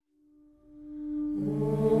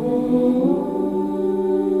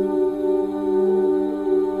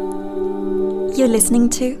You're listening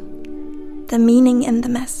to The Meaning in the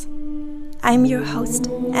Mess. I'm your host,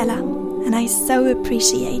 Ella, and I so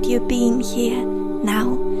appreciate you being here now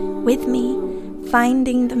with me,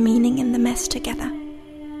 finding the meaning in the mess together.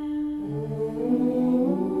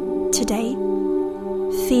 Today,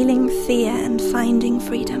 feeling fear and finding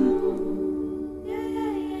freedom.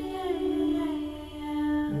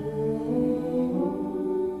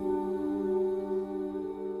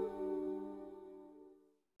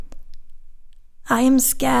 I am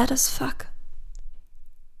scared as fuck.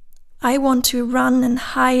 I want to run and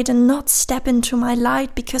hide and not step into my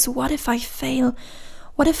light, because what if I fail?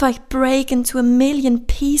 What if I break into a million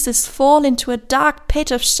pieces, fall into a dark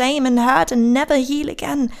pit of shame and hurt and never heal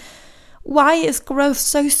again? Why is growth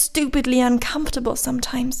so stupidly uncomfortable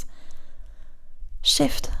sometimes?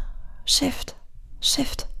 Shift, shift,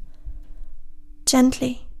 shift.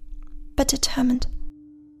 Gently, but determined.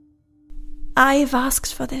 I've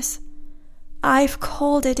asked for this. I've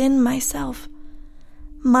called it in myself.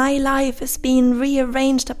 My life is being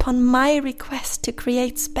rearranged upon my request to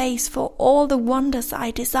create space for all the wonders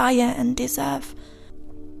I desire and deserve.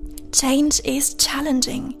 Change is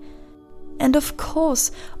challenging. And of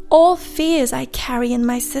course, all fears I carry in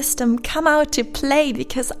my system come out to play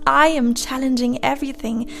because I am challenging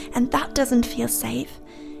everything, and that doesn't feel safe.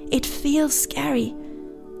 It feels scary,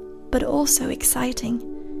 but also exciting.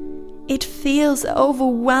 It feels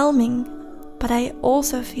overwhelming. But I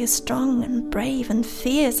also feel strong and brave and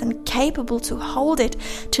fierce and capable to hold it,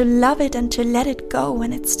 to love it and to let it go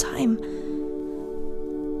when it's time.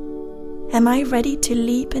 Am I ready to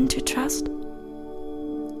leap into trust?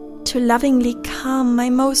 To lovingly calm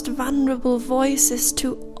my most vulnerable voices,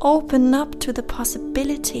 to open up to the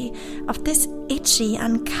possibility of this itchy,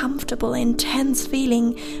 uncomfortable, intense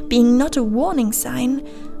feeling being not a warning sign,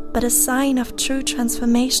 but a sign of true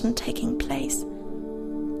transformation taking place.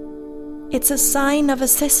 It's a sign of a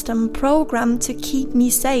system programmed to keep me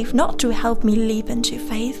safe, not to help me leap into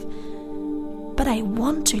faith. But I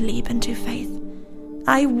want to leap into faith.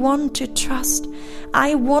 I want to trust.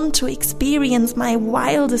 I want to experience my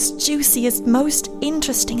wildest, juiciest, most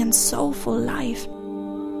interesting and soulful life.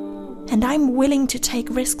 And I'm willing to take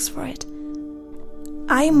risks for it.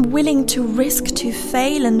 I'm willing to risk to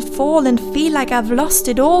fail and fall and feel like I've lost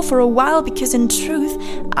it all for a while, because in truth,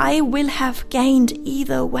 I will have gained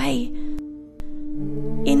either way.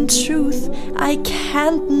 In truth, I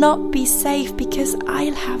can't not be safe because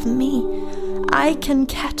I'll have me. I can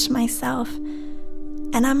catch myself,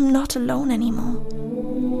 and I'm not alone anymore.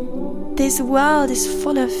 This world is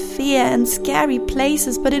full of fear and scary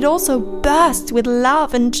places, but it also bursts with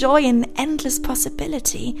love and joy and endless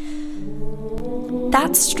possibility.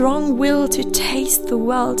 That strong will to taste the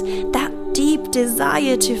world, that deep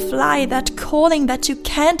desire to fly, that calling that you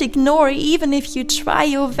can't ignore even if you try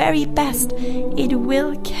your very best, it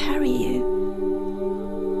will carry you.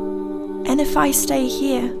 And if I stay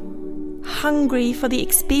here, hungry for the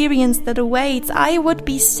experience that awaits, I would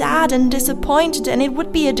be sad and disappointed, and it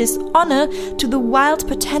would be a dishonor to the wild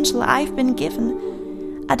potential I've been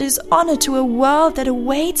given, a dishonor to a world that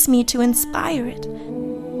awaits me to inspire it.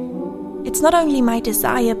 It's not only my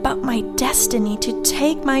desire, but my destiny to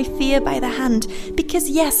take my fear by the hand, because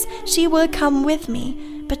yes, she will come with me,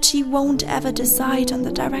 but she won't ever decide on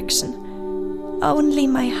the direction. Only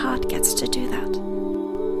my heart gets to do that.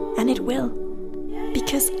 And it will,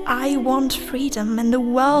 because I want freedom and a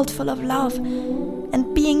world full of love,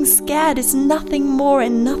 and being scared is nothing more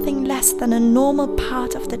and nothing less than a normal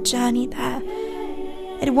part of the journey there.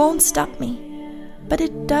 It won't stop me. But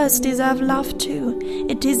it does deserve love too.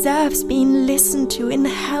 It deserves being listened to and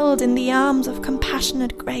held in the arms of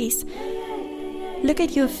compassionate grace. Look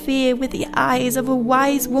at your fear with the eyes of a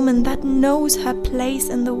wise woman that knows her place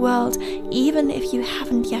in the world, even if you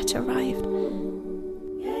haven't yet arrived.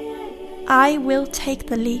 I will take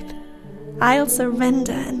the leap. I'll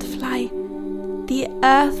surrender and fly. The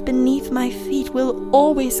earth beneath my feet will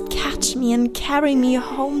always catch me and carry me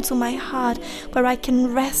home to my heart, where I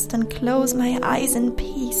can rest and close my eyes in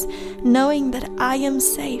peace, knowing that I am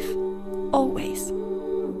safe, always.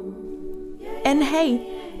 And hey,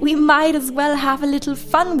 we might as well have a little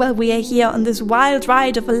fun while we are here on this wild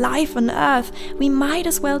ride of a life on earth. We might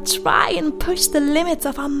as well try and push the limits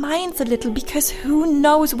of our minds a little, because who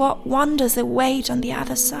knows what wonders await on the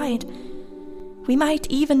other side. We might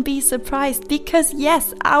even be surprised, because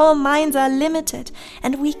yes, our minds are limited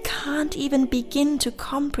and we can't even begin to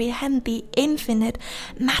comprehend the infinite,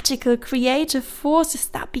 magical, creative forces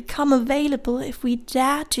that become available if we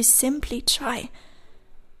dare to simply try.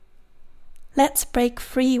 Let's break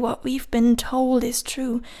free what we've been told is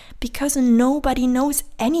true, because nobody knows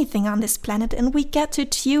anything on this planet, and we get to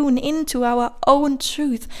tune into our own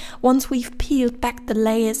truth once we've peeled back the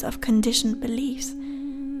layers of conditioned beliefs.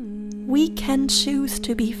 We can choose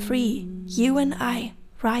to be free, you and I,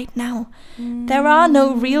 right now. There are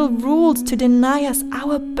no real rules to deny us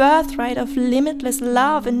our birthright of limitless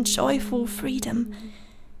love and joyful freedom.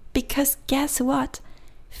 Because guess what?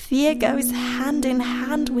 Fear goes hand in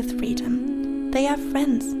hand with freedom. They are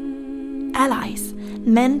friends, allies,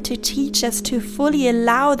 meant to teach us to fully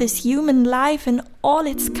allow this human life in all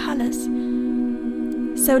its colors.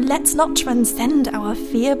 So let's not transcend our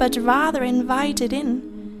fear, but rather invite it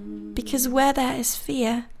in. Because where there is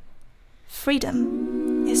fear,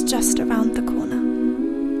 freedom is just around the corner.